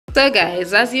So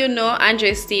guys, as you know,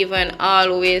 Andre Stephen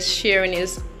always sharing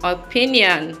his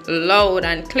opinion loud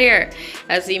and clear,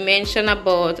 as he mentioned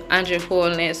about Andre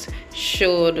Holness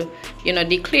should,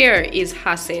 declare his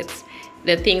assets,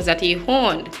 the things that he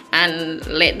owned, and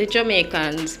let the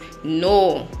Jamaicans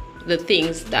know the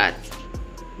things that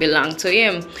belong to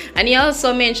him. And he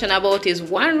also mentioned about his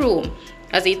one room,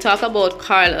 as he talked about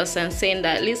Carlos and saying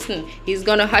that, listen, he's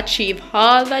gonna achieve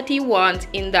all that he wants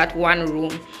in that one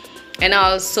room. And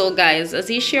also guys, as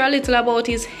he shared a little about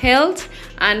his health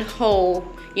and how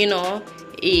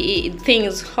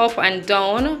things up and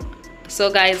down.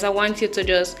 So guys, I want you to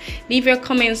just leave your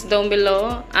comments down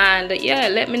below, and yeah,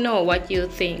 let me know what you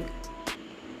think.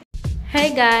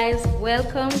 Hey guys,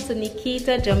 welcome to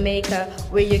Nikita Jamaica,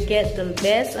 where you get the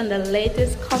best and the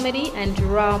latest comedy and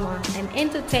drama and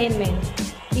entertainment.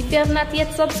 If you have not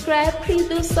yet subscribed, please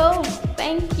do so.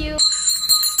 Thank you.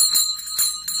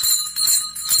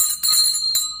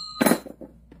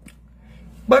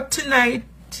 But tonight,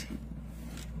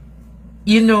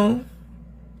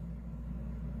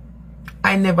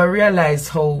 I never realized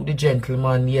how the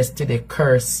gentleman yesterday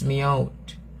cursed me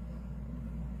out.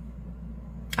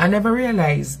 I never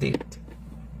realized it.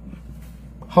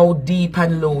 How deep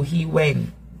and low he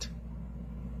went.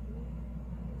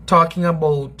 Talking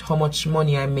about how much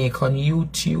money I make on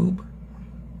YouTube.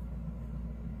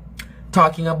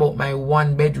 Talking about my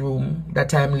one bedroom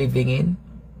that I'm living in.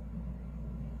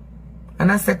 And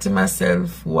I said to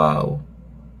myself, wow,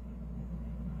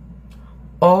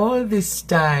 all this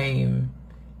time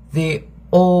they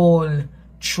all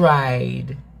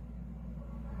tried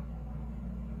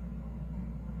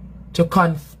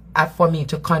to for me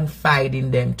to confide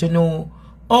in them, to know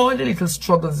all the little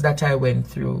struggles that I went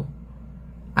through,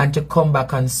 and to come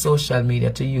back on social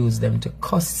media to use them to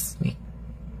cuss me.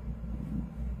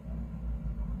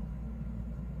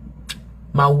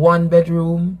 My one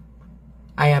bedroom,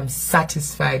 I am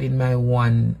satisfied in my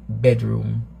one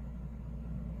bedroom.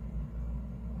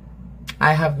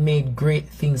 I have made great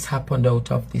things happen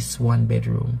out of this one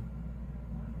bedroom.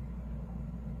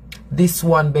 This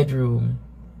one bedroom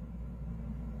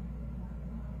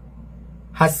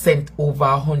has sent over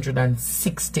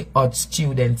 160 odd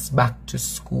students back to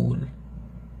school.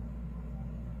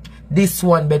 This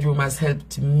one bedroom has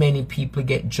helped many people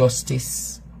get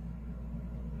justice.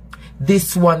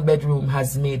 This one bedroom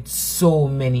has made so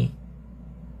many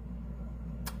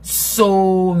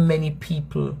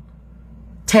people,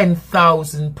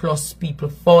 10,000 plus people,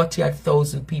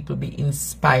 40,000 people be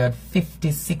inspired,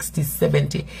 50, 60,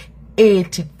 70,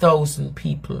 80,000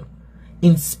 people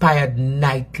inspired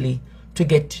nightly to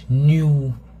get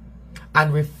new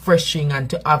and refreshing and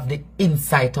to have the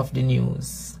insight of the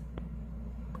news.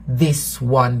 This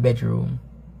one bedroom.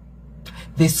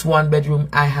 This one bedroom,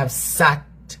 I have sat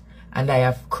and I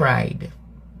have cried.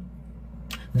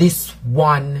 This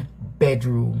one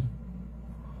bedroom.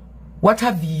 What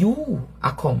have you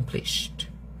accomplished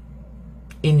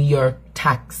in your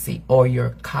taxi or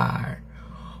your car?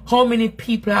 How many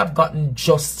people have gotten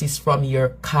justice from your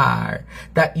car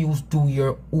that you do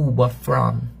your Uber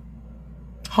from?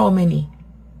 How many?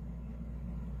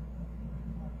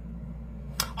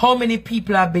 How many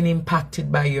people have been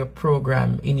impacted by your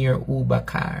program in your Uber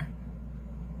car?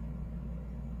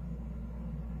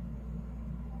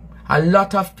 A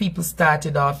lot of people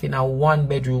started off in a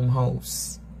one-bedroom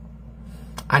house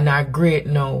and are great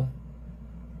now.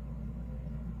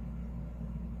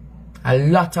 A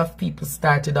lot of people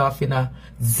started off in a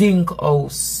zinc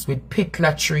house with pit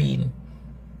latrine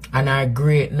and are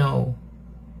great now.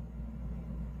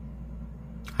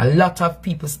 A lot of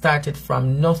people started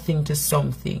from nothing to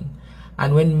something.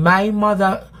 And when my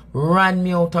mother ran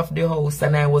me out of the house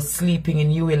and I was sleeping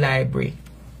in UA Library,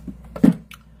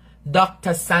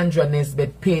 Dr. Sandra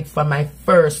Nesbitt paid for my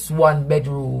first one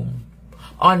bedroom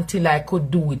until I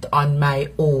could do it on my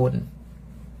own.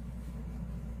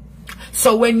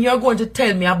 So when you're going to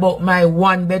tell me about my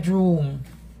one bedroom,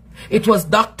 it was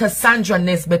Dr. Sandra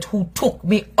Nesbitt who took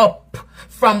me up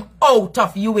from out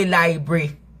of UA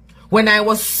Library when I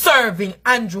was serving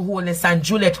Andrew Holness and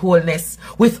Juliet Holness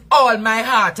with all my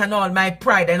heart and all my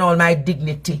pride and all my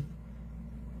dignity.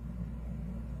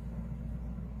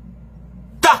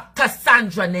 Dr.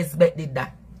 Sandra Nesbitt did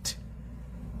that.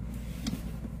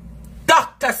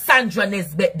 Dr. Sandra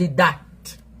Nesbitt did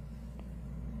that.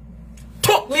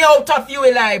 Took me out of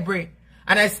UA Library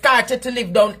and I started to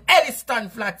live down Elliston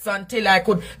Flats until I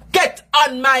could get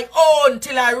on my own,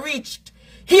 till I reached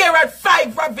here at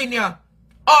 5 Ravinia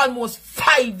almost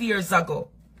 5 years ago.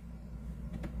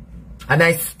 And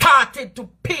I started to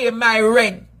pay my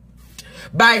rent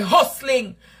by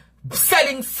hustling,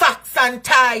 selling socks and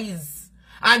ties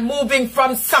and moving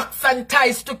from socks and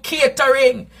ties to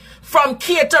catering, from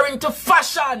catering to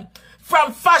fashion,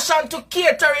 from fashion to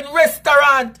catering,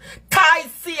 restaurant, tie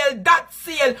sale, that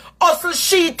sale, hustle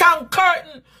sheet and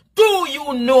curtain. Do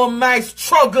you know my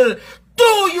struggle? Do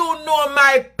you know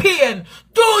my pain?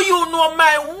 Do you know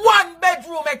my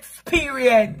one-bedroom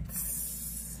experience?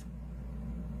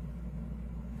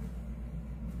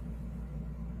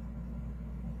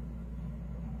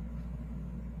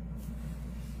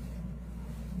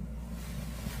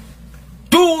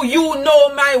 Do you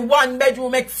know my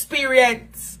one-bedroom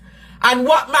experience and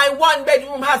what my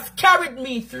one-bedroom has carried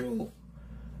me through?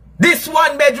 This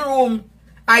one-bedroom,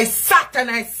 I sat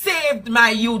and I saved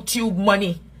my YouTube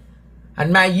money.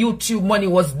 And my YouTube money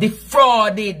was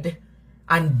defrauded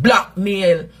and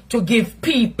blackmailed to give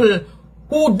people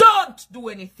who don't do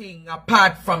anything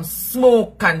apart from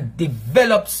smoke and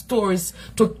develop stories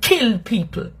to kill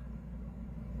people.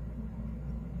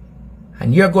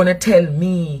 And you're going to tell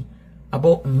me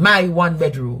about my one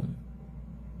bedroom.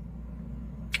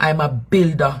 I'm a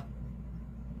builder.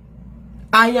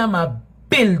 I am a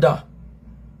builder.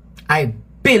 I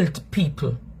built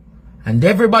people. And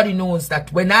everybody knows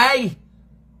that when I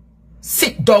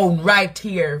sit down right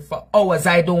here for hours,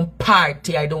 I don't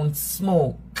party, I don't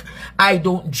smoke, I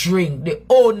don't drink. The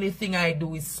only thing I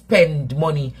do is spend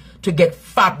money to get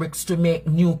fabrics to make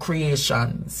new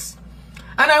creations.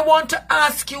 And I want to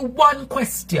ask you one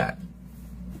question.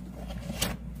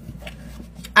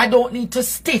 I don't need to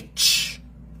stitch.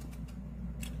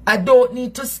 I don't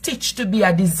need to stitch to be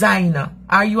a designer.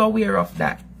 Are you aware of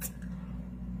that?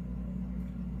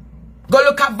 Go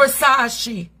look at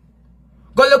Versace.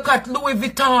 Go look at Louis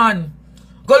Vuitton.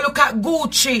 Go look at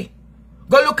Gucci.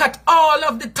 Go look at all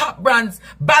of the top brands.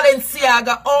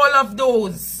 Balenciaga, all of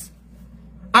those.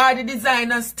 Are the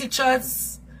designers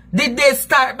stitchers? Did they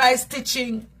start by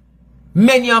stitching?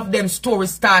 Many of them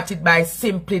stories started by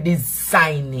simply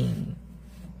designing.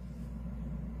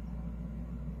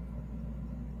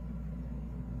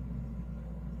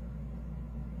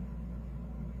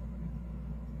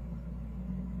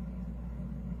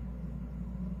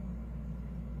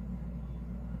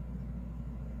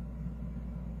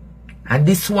 And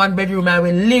this one bedroom I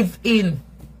will live in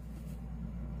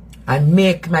and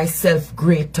make myself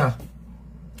greater.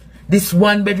 This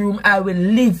one bedroom I will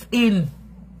live in.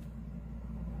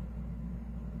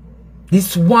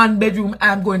 This one bedroom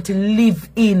I'm going to live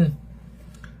in.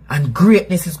 And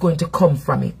greatness is going to come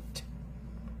from it.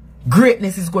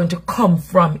 Greatness is going to come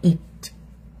from it.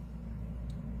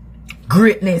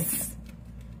 Greatness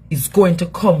is going to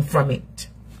come from it.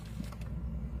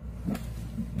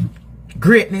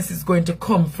 Greatness is going to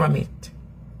come from it.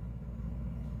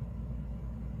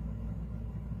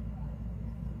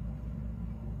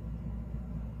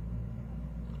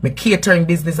 My catering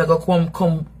business I gonna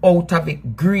come out of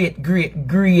it great, great,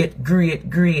 great, great,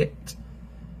 great.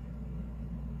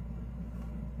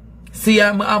 See,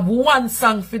 I have one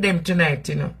song for them tonight,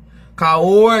 you know. Cause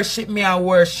worship me, I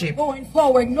worship. Going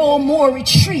forward, no more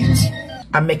retreat.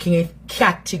 I'm making it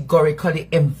categorically,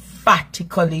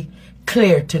 emphatically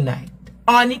clear tonight.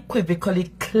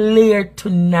 Unequivocally clear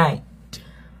tonight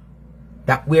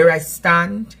that where I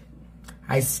stand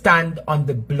on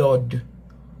the blood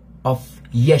of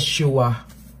Yeshua.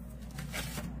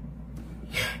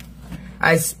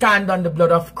 I stand on the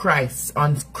blood of Christ.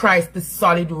 On Christ the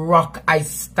solid rock I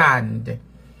stand.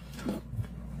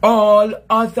 All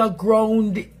other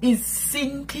ground is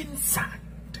sinking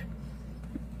sand.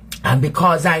 And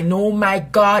because I know my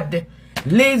God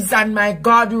lives and my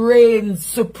God reigns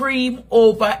supreme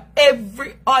over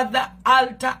every other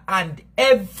altar and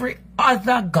every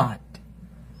other God,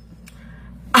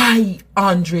 I,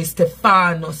 Andre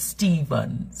Stefano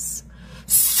Stevens,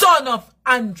 son of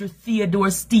Andrew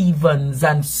Theodore Stevens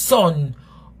and son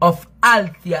of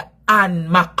Althea Ann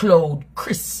MacLeod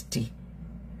Christie,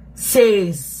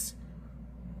 says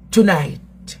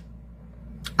tonight,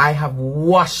 I have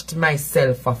washed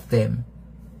myself of them.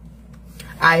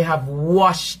 I have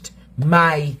washed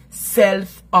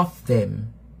myself of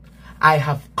them. I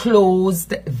have closed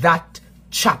that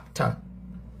chapter.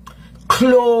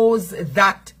 Close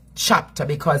that chapter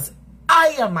because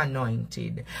I am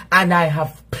anointed and I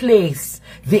have placed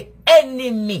the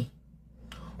enemy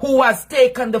who has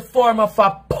taken the form of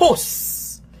a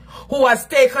puss, who has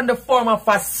taken the form of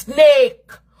a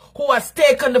snake, who has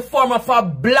taken the form of a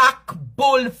black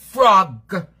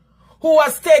bullfrog, who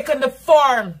has taken the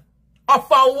form of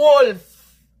a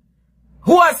wolf,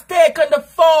 who has taken the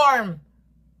form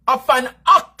of an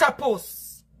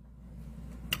octopus.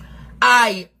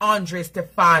 I, Andre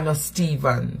Stefano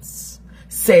Stevens,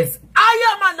 says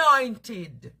I am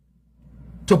anointed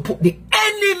to put the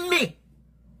enemy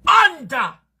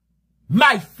under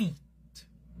my feet.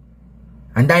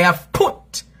 And I have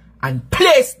put and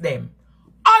placed them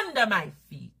under my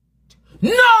feet. No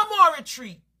more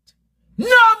retreat. No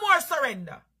more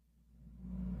surrender.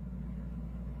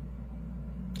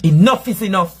 Enough is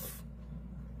enough.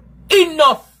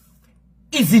 Enough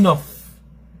is enough.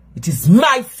 It is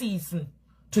my season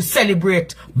to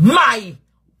celebrate my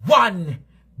 1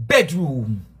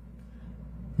 bedroom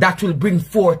that will bring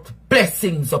forth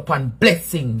blessings upon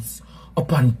blessings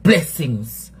upon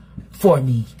blessings for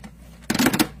me.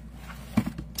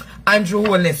 Andrew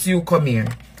Holness, you come here.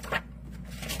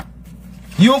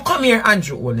 You come here,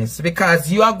 Andrew Holness,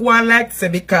 because you are going like say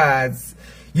because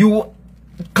you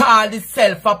call the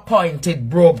self-appointed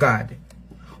bro God.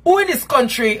 Who in this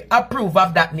country approve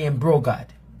of that name, bro God?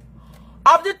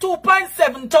 Of the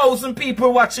 2.7 thousand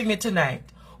people watching me tonight,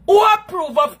 who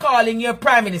approve of calling your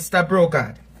Prime Minister bro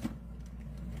God?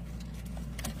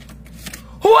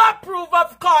 Who approve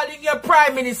of calling your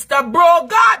Prime Minister bro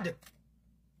God?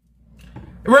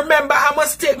 Remember, I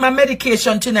must take my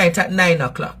medication tonight at 9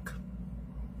 o'clock.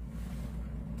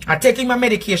 I'm taking my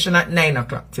medication at 9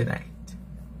 o'clock tonight.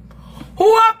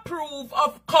 Who approve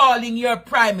of calling your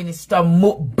Prime Minister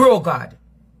bro God?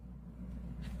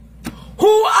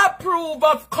 Who approve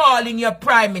of calling your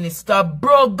Prime Minister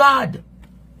bro God?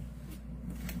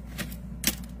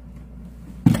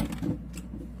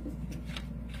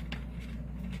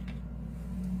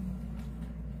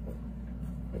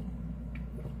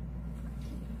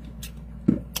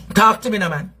 Talk to me, no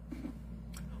man.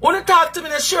 Wanna talk to me,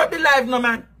 no share up the live, no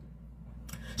man.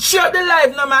 Share up the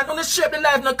live, no man. Wanna share up the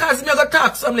live, no, cause me gonna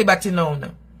talk some liberty now,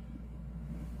 no.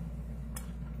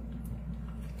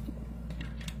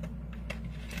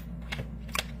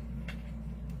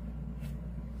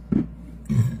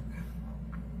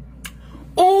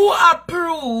 Who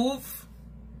approve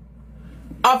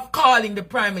of calling the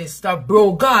Prime Minister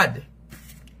bro God?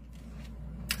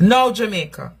 Now,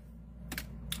 Jamaica.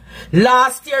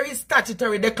 Last year, his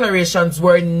statutory declarations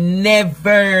were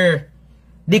never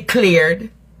declared.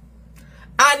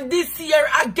 And this year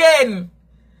again,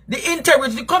 the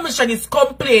Integrity Commission is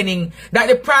complaining that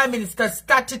the Prime Minister's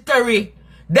statutory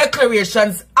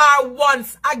declarations are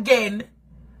once again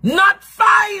not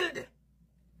filed.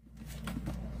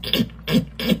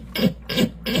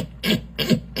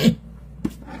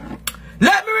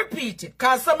 Let me repeat it,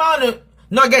 because someone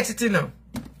not get it, you know.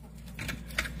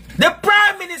 The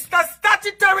Prime Minister's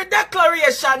statutory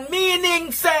declaration,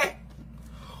 meaning, say,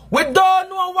 we don't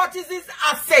know what is his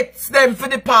assets then for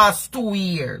the past 2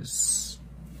 years.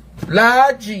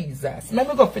 Lord Jesus. Let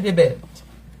me go for the belt.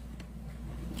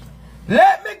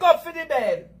 Let me go for the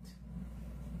belt.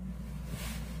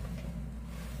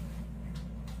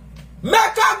 Make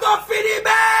her go for the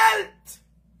belt.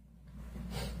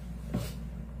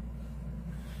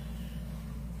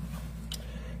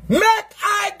 Make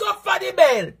I go for the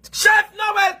belt. Chef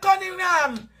Noel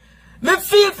Cunningham. Me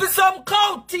feel for some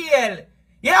coattail.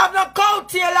 You have no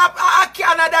coattail up a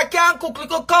Canada can cook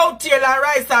little coattail and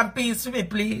rice and peas for me,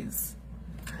 please.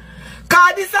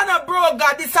 Cause this is not bro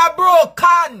God, this is a bro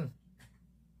can.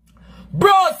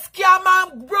 Bro scam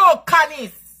and bro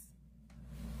canis.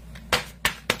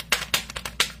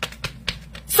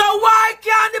 So why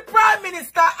can't the Prime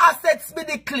Minister assets be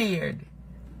declared?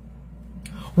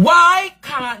 Why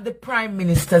can't the Prime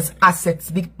Minister's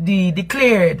assets be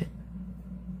declared?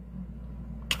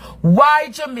 Why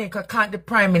Jamaica can't the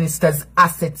Prime Minister's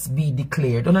assets be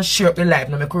declared? I'm not sure up the live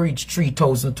now. I could reach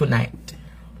 3,000 tonight.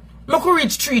 I could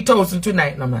reach 3,000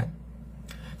 tonight, no man.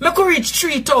 I could reach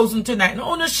 3,000 tonight. I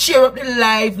want to share up the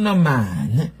live, no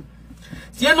man.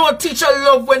 You know, teacher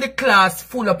love when the class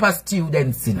full up of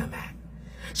students, no man.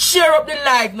 Share up the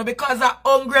live now because I'm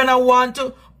hungry and I want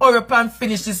to hurry up and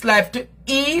finish this live to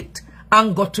eat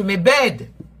and go to my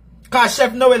bed. Because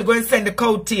Chef Noel going to send the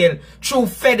coattail through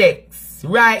FedEx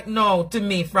right now to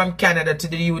me from Canada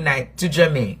to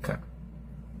Jamaica.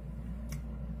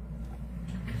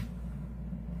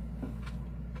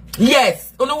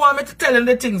 Yes, you don't want me to tell him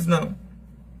the things now.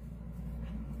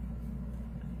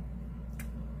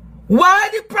 Why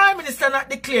the Prime Minister not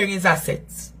declaring his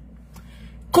assets?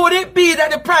 Could it be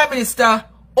that the Prime Minister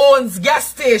owns gas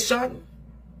station?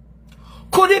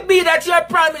 Could it be that your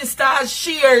Prime Minister has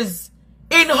shares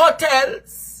in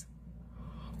hotels?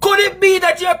 Could it be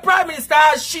that your Prime Minister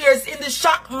has shares in the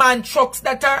Shackman trucks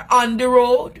that are on the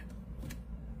road?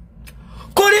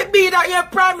 Could it be that your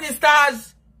Prime Minister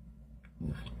has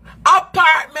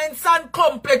apartments and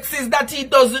complexes that he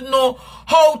doesn't know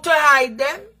how to hide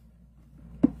them?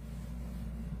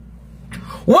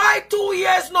 Why 2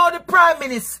 years now the Prime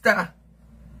Minister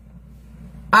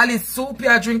Alice soup,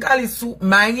 you drink Alice soup.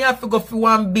 Mine, you have to go for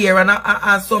one beer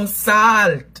and some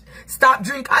salt. Stop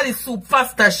drink Alice soup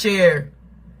faster, share.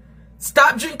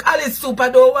 Stop drink Alice soup. I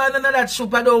don't want none of that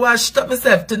soup. I don't want to stop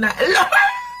myself tonight.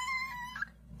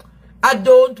 I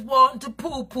don't want to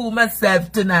poo-poo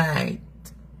myself tonight.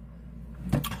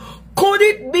 Could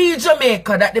it be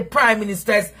Jamaica that the Prime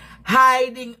Minister is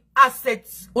hiding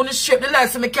assets on the ship? The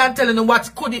life, so I can't tell you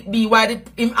what could it be, why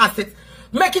him assets.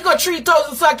 Make it go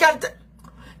 3,000 so I can't.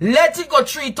 Let it go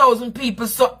 3,000 people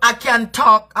so I can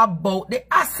talk about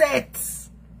the assets.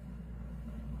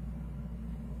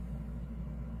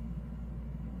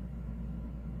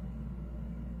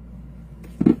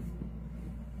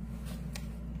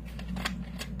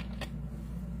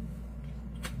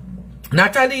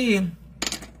 Natalie,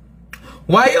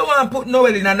 why you want to put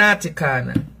Noel in a naughty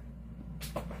corner?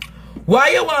 Why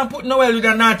you want to put Noel in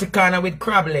a naughty corner with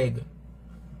crab leg?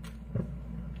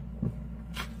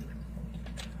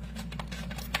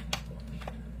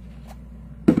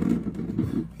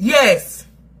 Yes.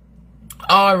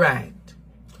 All right.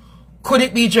 Could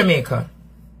it be Jamaica?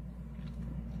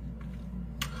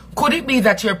 Could it be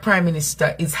that your Prime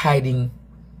Minister is hiding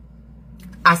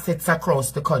assets across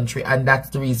the country and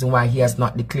that's the reason why he has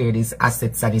not declared his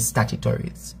assets and his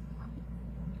statutories?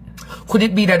 Could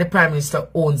it be that the Prime Minister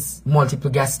owns multiple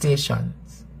gas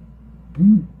stations?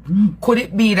 Could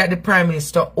it be that the Prime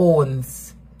Minister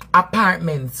owns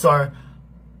apartments or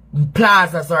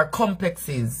plazas or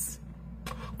complexes?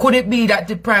 Could it be that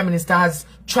the Prime Minister has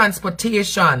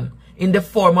transportation in the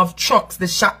form of trucks, the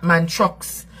Shopman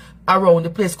trucks around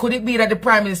the place? Could it be that the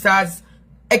Prime Minister has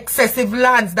excessive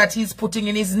lands that he's putting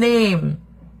in his name?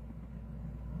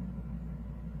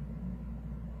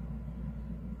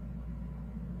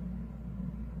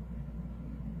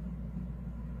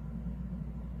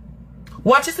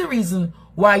 What is the reason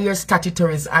why your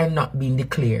statutories are not being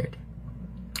declared?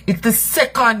 It's the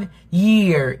second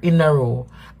year in a row.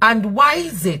 And why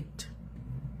is it?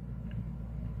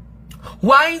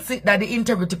 Why is it that the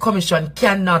Integrity Commission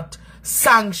cannot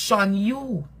sanction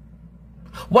you?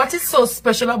 What is so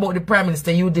special about the Prime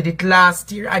Minister? You did it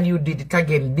last year and you did it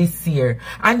again this year.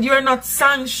 And you're not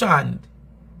sanctioned.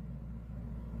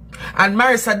 And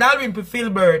Marissa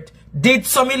Dalrymple-Filbert did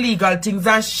some illegal things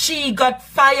and she got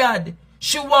fired.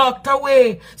 She walked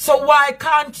away. So why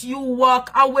can't you walk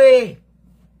away?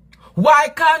 Why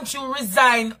can't you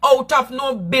resign out of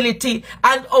nobility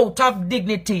and out of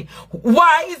dignity?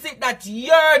 Why is it that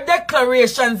your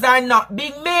declarations are not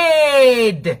being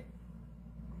made?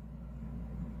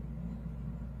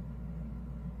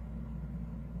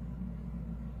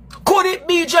 Could it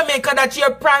be Jamaica that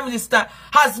your Prime Minister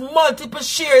has multiple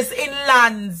shares in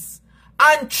lands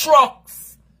and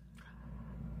trucks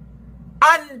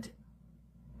and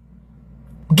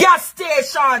gas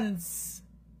stations?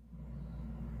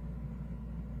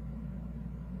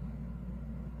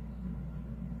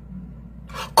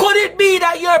 Could it be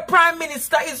that your Prime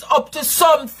Minister is up to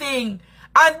something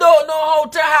and don't know how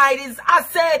to hide his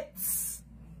assets?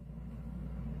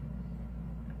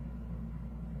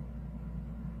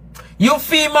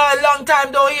 Euphemia, long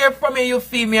time don't hear from you,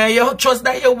 Euphemia. You trust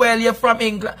that you're well, you're from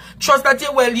England. Trust that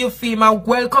you're well, Euphemia.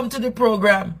 Welcome to the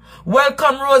program.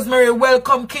 Welcome, Rosemary.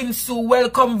 Welcome, Kinsu.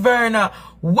 Welcome, Verna.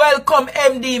 Welcome,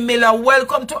 MD Miller.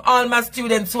 Welcome to all my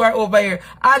students who are over here.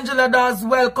 Angela Dawes,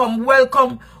 welcome.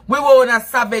 Welcome, Wiwona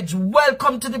Savage.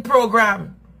 Welcome to the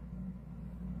program.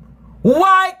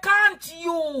 Why can't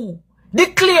you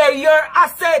declare your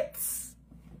assets?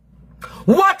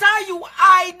 What are you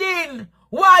hiding?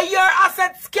 Why your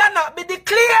assets cannot be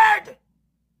declared?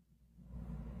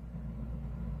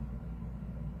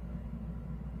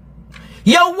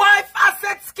 Your wife's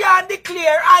assets can't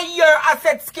declare and your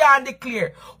assets can't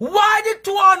declare. Why the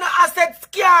two other assets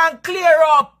can't clear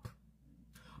up?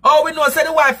 Oh, we know say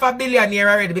the wife a billionaire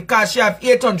already because she have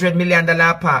 $800 million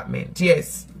apartment.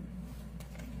 Yes.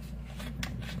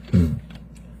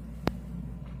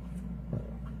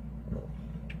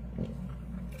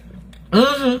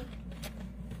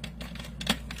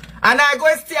 And I go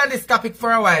stay on this topic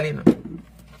for a while, you know.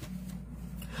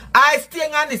 I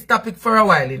stay on this topic for a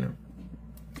while, you know.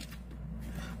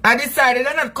 I decided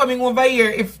I'm not coming over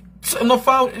here if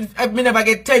I never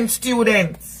get 10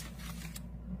 students.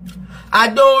 I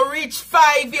don't reach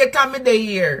 5 yet I'm the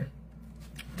year.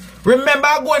 Remember,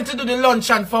 I'm going to do the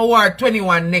luncheon for War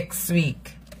 21 next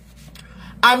week.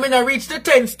 I'm gonna reach the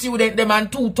 10 student them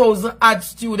and 2,000 odd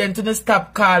students to the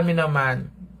stop call me no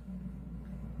man.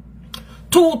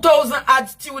 2,000 odd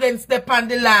students step on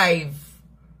the live.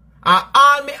 And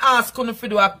all me ask you to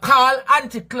do a call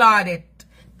Auntie Claudette.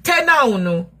 10 now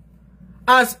no.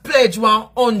 As pledge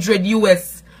 100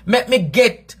 US. Make me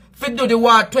get to do the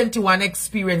War 21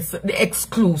 experience the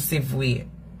exclusive way.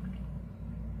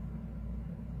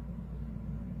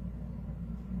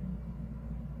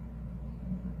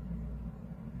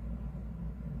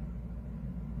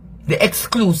 The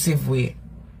exclusive way.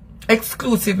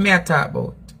 Exclusive me I talk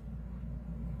about.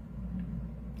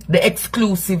 The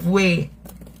exclusive way.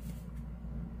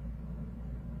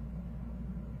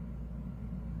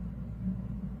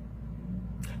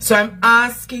 So I'm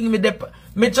asking me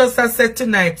just as said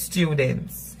tonight,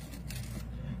 students.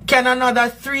 Can another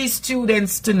 3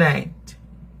 students tonight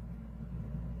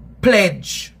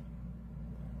pledge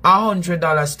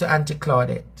 $100 to Auntie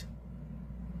Claudette?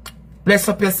 Bless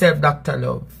up yourself, Dr.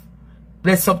 Love.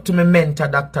 Bless up to my mentor,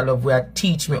 Dr. Love, where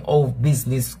teach me how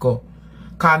business go.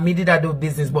 Cause me did I do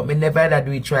business, but me never had to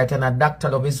do it right. And a Dr.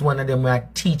 Love is one of them where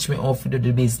teach me how to do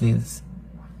the business.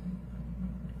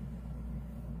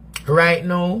 Right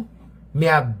now, me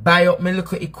I buy up my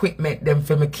little equipment them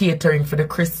for my catering for the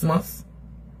Christmas.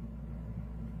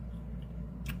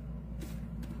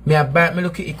 Me I buy up my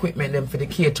little equipment them for the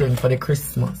catering for the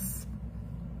Christmas.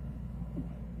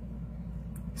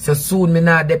 So soon me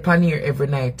not depend here every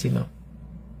night, you know.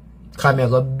 Cause me I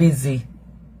got busy.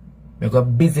 Me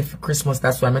got busy for Christmas.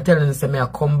 That's why I'm telling you, say me I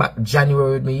come back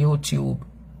January with my YouTube.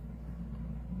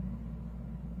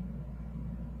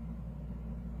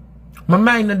 My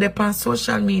mind not depend on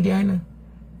social media, you know.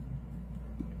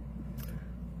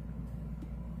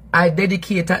 I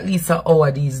dedicate at least an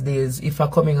hour these days if I'm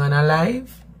coming on a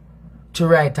live to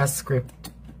write a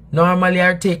script. Normally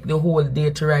I take the whole day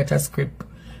to write a script.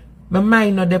 My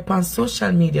mind not depend on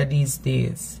social media these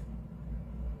days.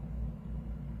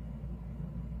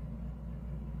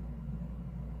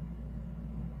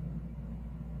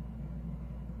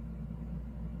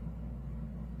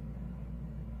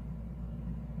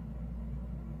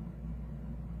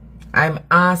 I'm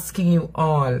asking you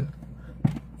all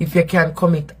if you can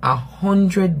commit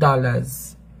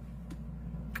 $100,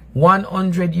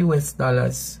 100 US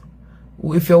dollars.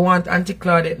 If you want Auntie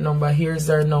Claudette number, here's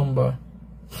her number.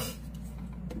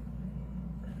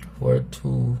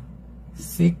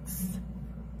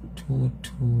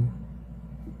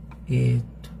 426-2281.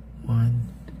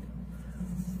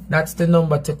 That's the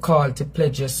number to call to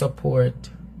pledge your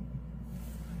support.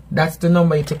 That's the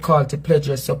number to call to pledge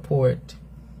your support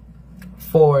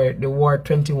for the War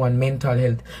 21 mental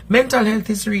health. Mental health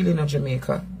is real in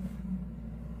Jamaica.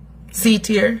 See it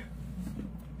here.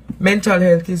 Mental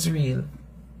health is real.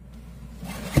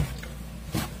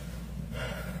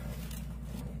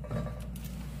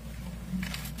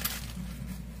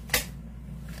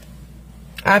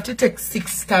 I have to take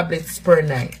 6 tablets per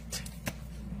night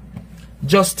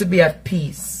just to be at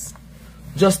peace,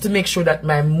 just to make sure that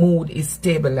my mood is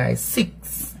stabilized.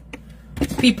 6.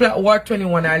 People at War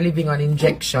 21 are living on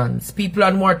injections. People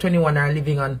on War 21 are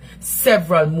living on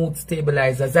several mood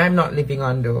stabilizers. I'm not living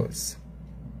on those.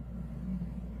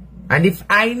 And if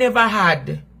I never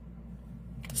had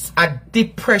a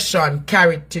depression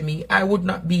carried to me, I would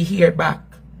not be here back.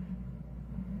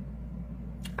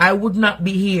 I would not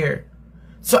be here.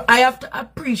 So I have to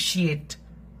appreciate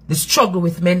the struggle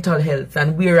with mental health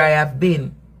and where I have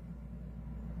been.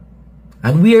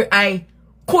 And where I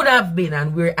could have been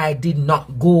and where I did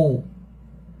not go.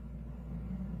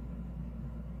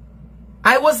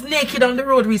 I was naked on the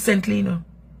road recently, you know.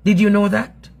 Did you know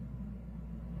that?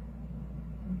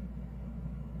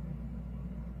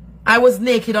 I was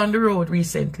naked on the road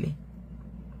recently.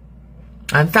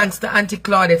 And thanks to Auntie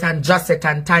Claudette and Josette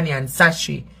and Tanya and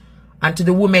Sashi and to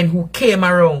the women who came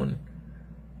around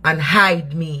and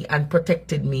hid me and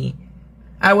protected me,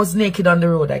 I was naked on the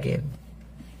road again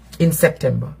in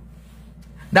September.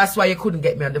 That's why you couldn't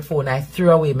get me on the phone. I threw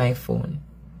away my phone.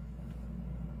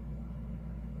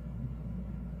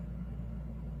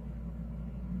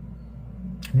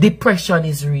 Depression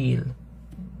is real.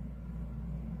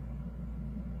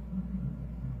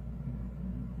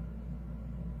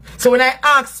 So when I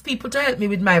ask people to help me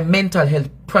with my mental health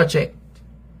project,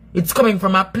 it's coming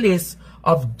from a place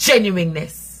of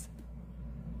genuineness.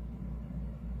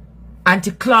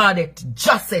 Auntie Claudette,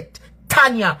 Josette,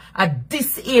 Tanya, a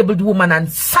disabled woman, and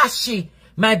Sashi,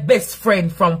 my best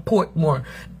friend from Portmore,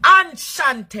 and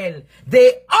Chantel,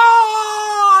 they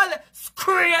all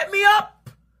scrape me up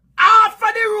off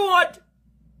of the road.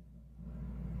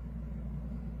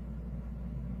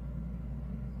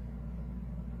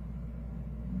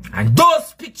 And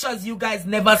those pictures you guys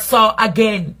never saw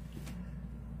again.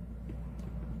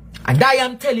 And I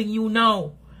am telling you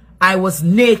now, I was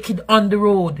naked on the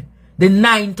road the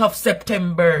 9th of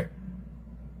September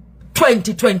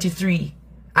 2023.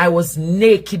 I was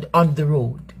naked on the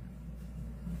road.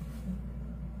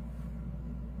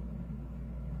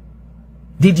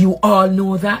 Did you all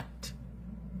know that?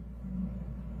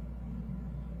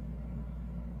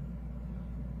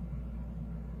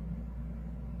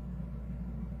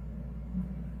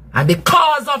 And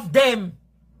because of them,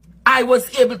 I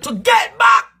was able to get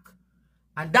back.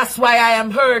 And that's why I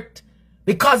am hurt.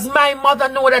 Because my mother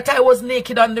knew that I was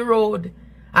naked on the road.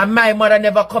 And my mother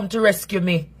never come to rescue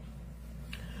me.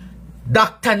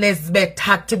 Dr. Nesbeth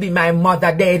had to be my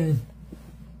mother then.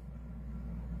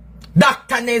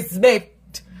 Dr. Nesbeth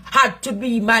had to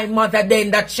be my mother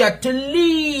then, that she had to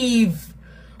leave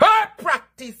her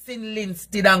practice in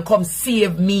Linstead and come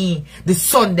save me the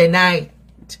Sunday night.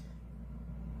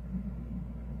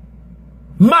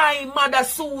 My mother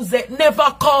Suzette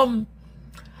never come.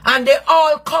 And they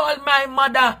all call my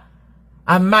mother.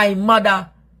 And my mother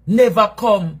never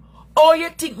come. Oh, you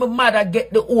think my mother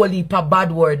get the whole heap of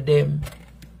bad word them?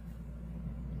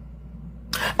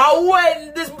 And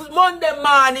when this Monday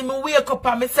morning, I wake up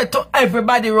and I say to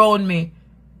everybody around me,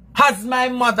 has my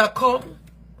mother come?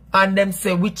 And them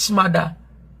say, which mother?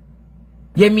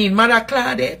 You mean Mother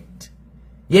Claudette?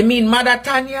 You mean Mother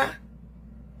Tanya?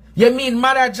 You mean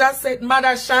Mother Josette, Mother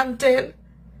Chantel,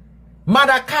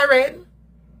 Mother Karen?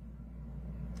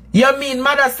 You mean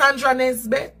Mother Sandra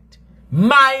Nesbeth?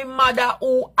 My mother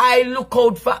who I look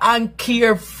out for and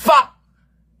care for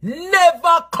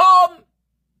never come.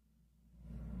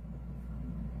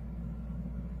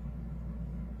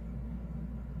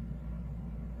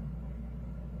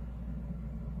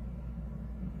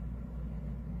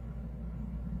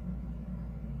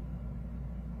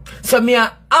 So me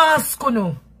a ask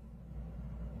you.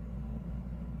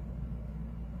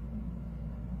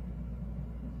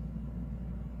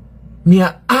 Me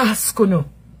a ask you.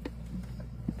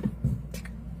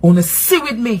 Wanna see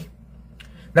with me.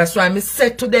 That's why I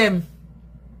said to them,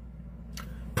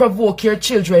 provoke your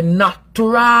children not to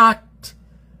rot.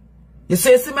 You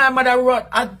say, see my mother rot,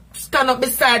 I stand up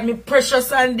beside me,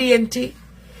 precious and dainty.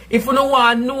 If you don't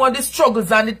want to know the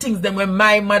struggles and the things them when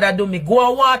my mother do me,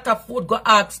 go a Waterford, go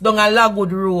ask down a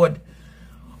Lagwood Road.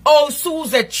 Oh,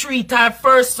 Suzette treat her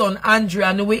first son, Andrea,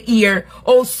 and we hear.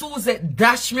 Oh, Suzette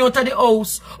dash me out of the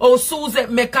house. Oh,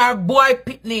 Suzette make her boy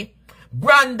pitney.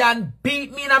 Brandon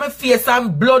beat me in my face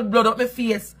and blood up my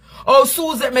face. Oh,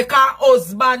 Suzette make her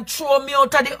husband throw me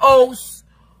out of the house.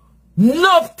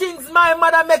 Enough things my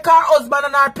mother make her husband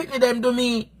and her pitney them do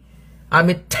me. And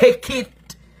me take it.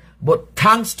 But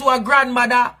thanks to her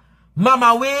grandmother,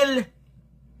 Mama Will.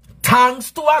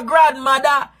 Thanks to her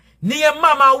grandmother, near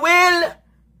Mama Will.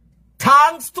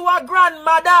 Thanks to her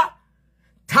grandmother.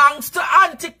 Thanks to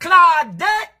Auntie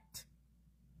Claudette.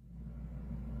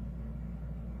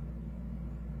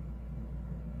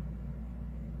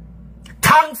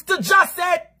 Thanks to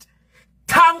Josette.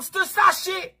 Thanks to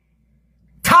Sashi.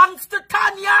 Thanks to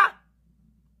Tanya.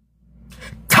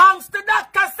 Thanks to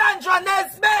Dr. Sandra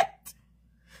Nesbeth.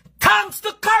 Thanks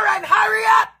to Karen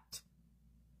Harriet.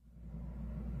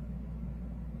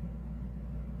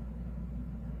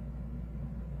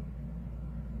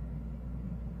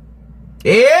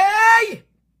 Hey!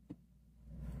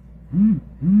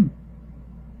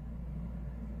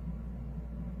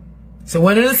 So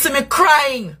when you see me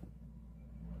crying,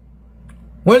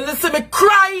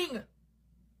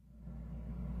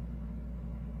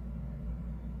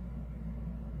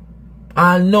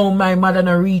 I know my mother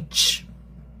no reach.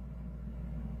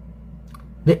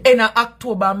 The end of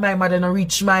October, my mother no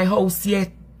reach my house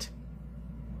yet.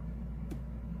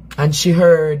 And she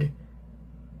heard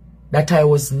that I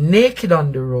was naked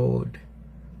on the road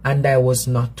and I was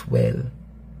not well.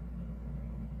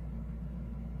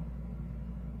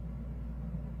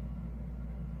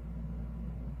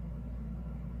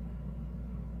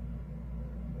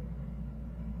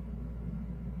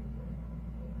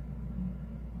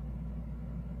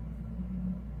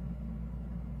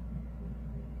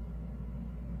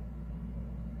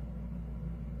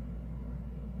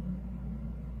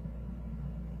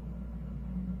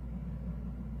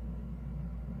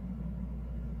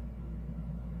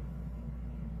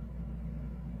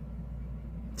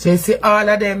 So you see all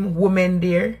of them women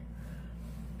there,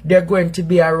 they're going to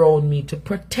be around me to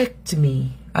protect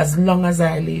me as long as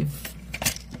I live.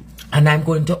 And I'm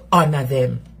going to honor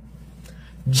them.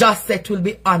 Josette will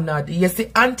be honored. You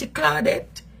see Auntie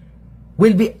Claudette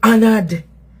will be honored.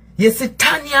 You see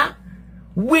Tanya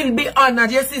will be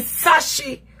honored. You see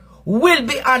Sashi will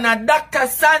be honored. Dr.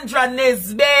 Sandra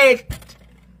Nesbeth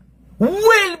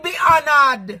will be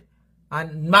honored.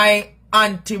 And my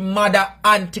Auntie Mother,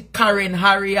 Auntie Karen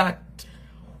Harriet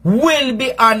will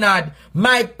be honored.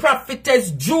 My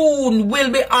prophetess June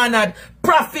will be honored.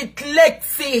 Prophet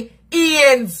Lexi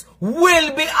Ians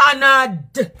will be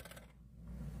honored.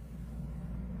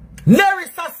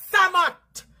 Nerissa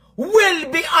Samat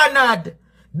will be honored.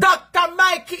 Dr.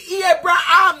 Mikey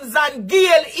Abrahams and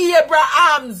Gail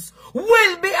Abrahams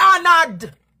will be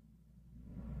honored.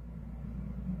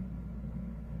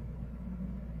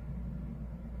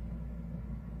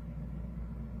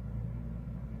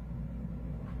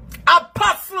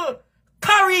 Apostle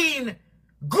Karine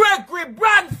Gregory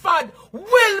Branford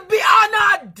will be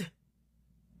honored.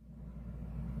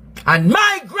 And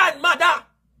my grandmother,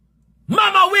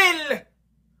 Mama Will,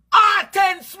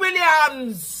 Hortense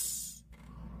Williams,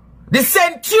 the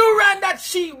centurion that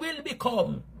she will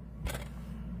become,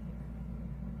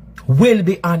 will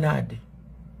be honored.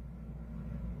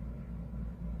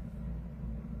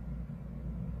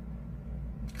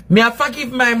 Me I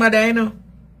forgive my mother, you know.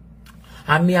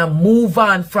 And me I move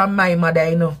on from my mother,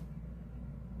 you know.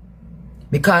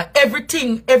 Because every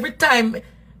time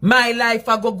my life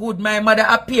I go good, my mother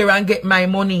appear and get my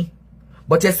money.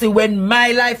 But you see, when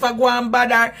my life I go and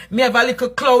bother, me have a little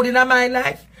cloud in my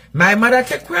life. My mother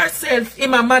take care of herself, in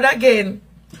my mother again.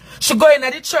 She go in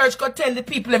at the church, go tell the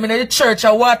people in the church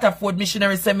a Waterford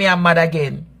missionary say me a mother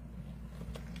again.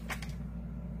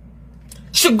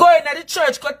 She go in at the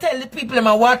church, go tell the people in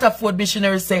my Waterford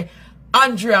missionary say,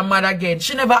 Andrea mad again.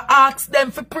 She never asked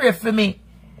them for pray for me.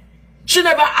 She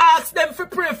never asked them for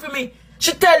pray for me.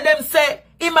 She tell them say,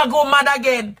 him a go mad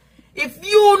again. If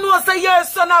you know say your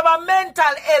son have a mental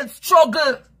health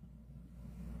struggle,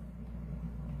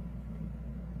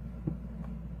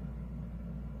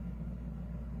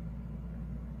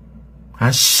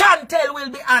 and Chantel will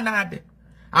be honored,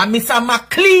 and Mr.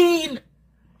 McLean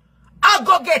I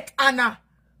go get honor,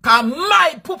 cause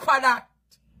my papa that.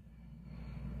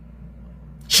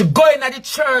 She go in at the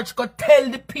church, go tell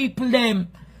the people them,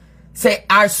 say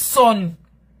our son.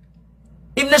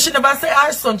 Even she never say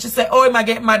our son, she say, oh, him I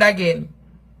get mad again.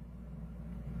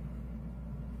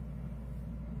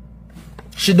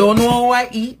 She don't know how I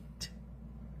eat.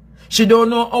 She don't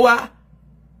know how I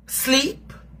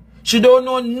sleep. She don't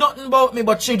know nothing about me,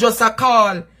 but she just a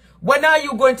call. When are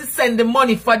you going to send the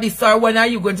money for this, or when are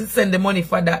you going to send the money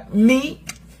for that? Me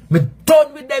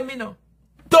done with them, you know.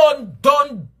 Done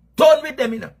with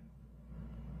them, you know.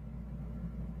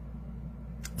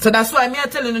 So that's why me are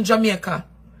telling in Jamaica,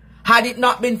 had it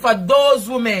not been for those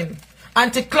women,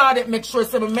 Auntie Claudette make sure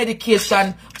some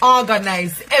medication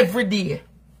organized every day.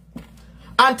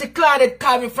 Auntie Claudette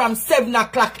call me from 7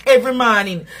 o'clock every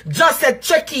morning. Just said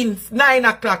check in 9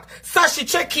 o'clock. Sashi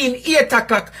check in 8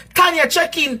 o'clock. Tanya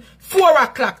check in 4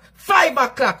 o'clock. 5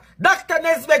 o'clock. Dr.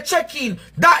 Nesbitt check in.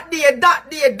 That day.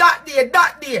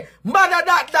 Mother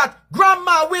that.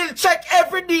 Grandma will check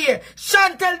every day.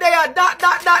 Chantel there.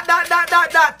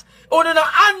 That. Oh, no,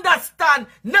 understand.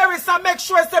 Nerissa make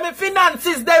sure some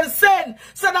finances them send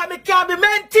so that me can be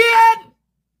maintained.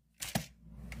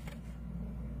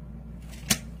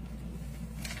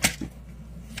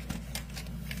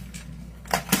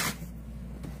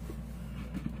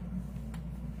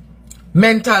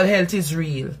 Mental health is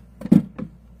real.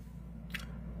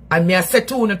 And me I say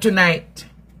to you tonight,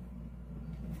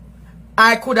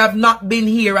 I could have not been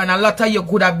here and a lot of you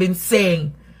could have been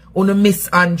saying, oh no, Miss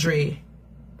Andre.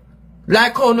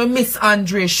 Like how no Miss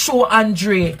Andre, show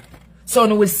Andre. So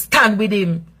no will stand with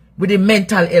him with the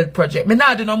mental health project. Me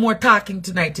not do no more talking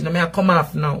tonight, you know, me I come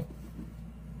off now.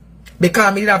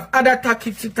 Because me have other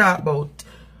topics to talk about.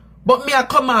 But me I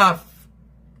come off.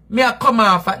 Me I come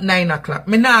off at 9 o'clock.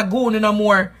 Me not go in no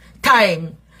more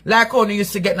time like how you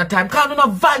used to get no time. Because you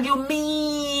not value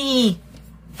me.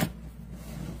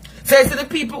 So it's the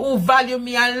people who value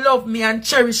me and love me and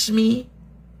cherish me.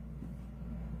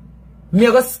 Me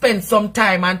go spend some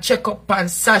time and check up on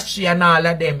Sashi and all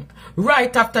of them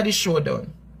right after the show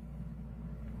done.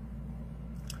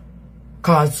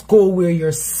 Because go where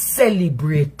you're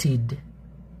celebrated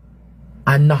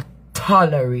and not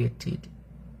tolerated.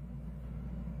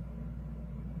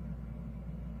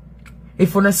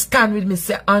 If you wanna stand with me,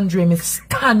 say Andre, me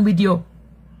stand with you.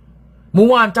 Me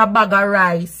want a bag of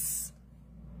rice.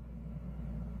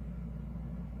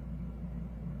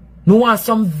 Me want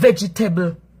some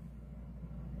vegetable.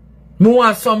 Me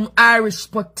want some Irish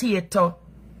potato.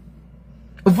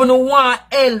 If you don't want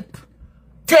help,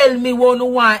 tell me what you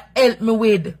want help me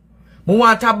with. Me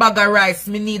want a bag of rice.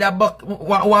 Me need a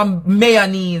one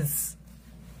mayonnaise.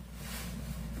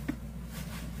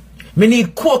 Me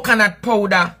need coconut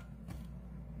powder.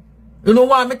 You know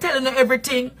what? I'm telling you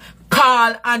everything.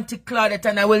 Call Auntie Claudette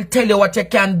and I will tell you what you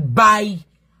can buy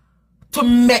to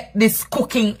make this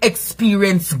cooking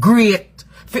experience great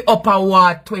for Upper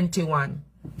Ward 21.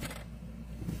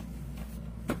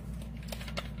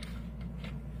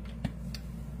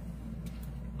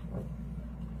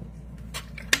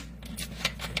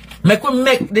 Make we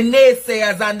make the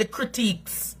naysayers and the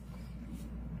critiques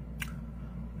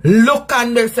look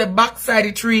and they say backside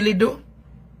it really do.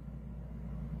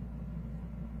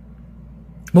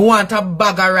 Me want a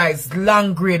bag of rice,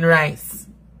 long grain rice,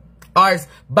 or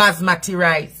basmati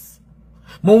rice.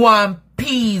 Me want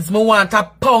peas, me want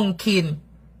a pumpkin.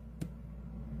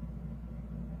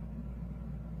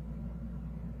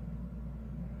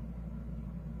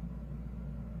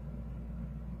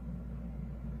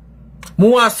 Me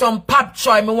want some pop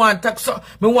choy, me want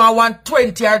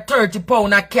 120 or 30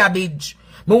 pound of cabbage.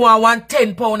 Me want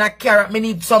 10 pound of carrot. Me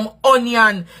need some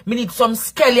onion. Me need some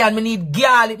scallion. Me need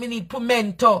garlic. Me need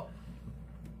pimento.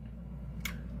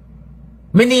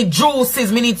 Me need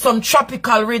juices. Me need some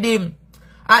tropical rhythm.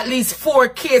 At least 4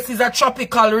 cases of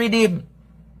tropical rhythm.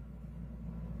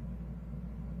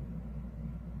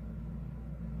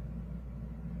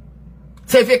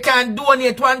 So if you can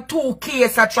donate 2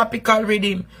 cases of tropical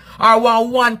rhythm, or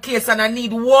 1 case, and I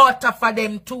need water for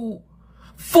them too.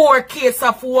 4 cases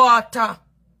of water.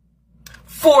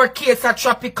 4 cases of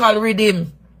tropical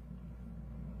rhythm.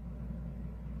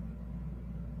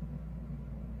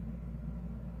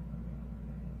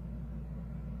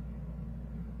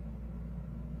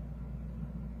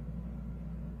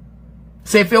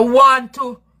 So if you want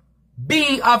to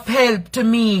be of help to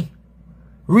me,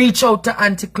 reach out to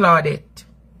Auntie Claudette.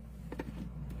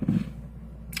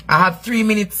 I have 3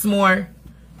 minutes more.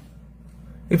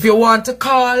 If you want to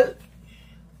call,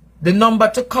 the number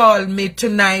to call me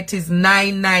tonight is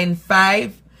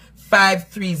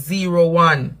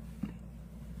 995-5301.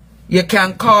 You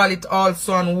can call it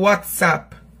also on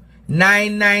WhatsApp,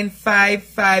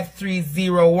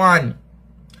 995-5301.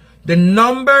 The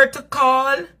number to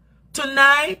call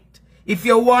tonight, if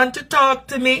you want to talk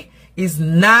to me, is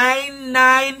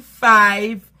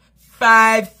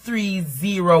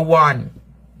 995-5301.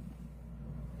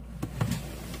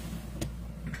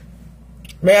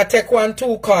 May I take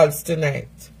 2 calls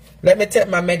tonight? Let me take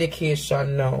my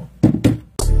medication now.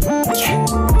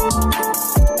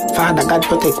 Father God,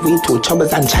 protect we two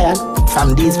troubles and child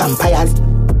from these vampires.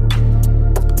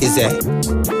 Is there?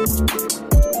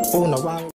 Oh no, wow.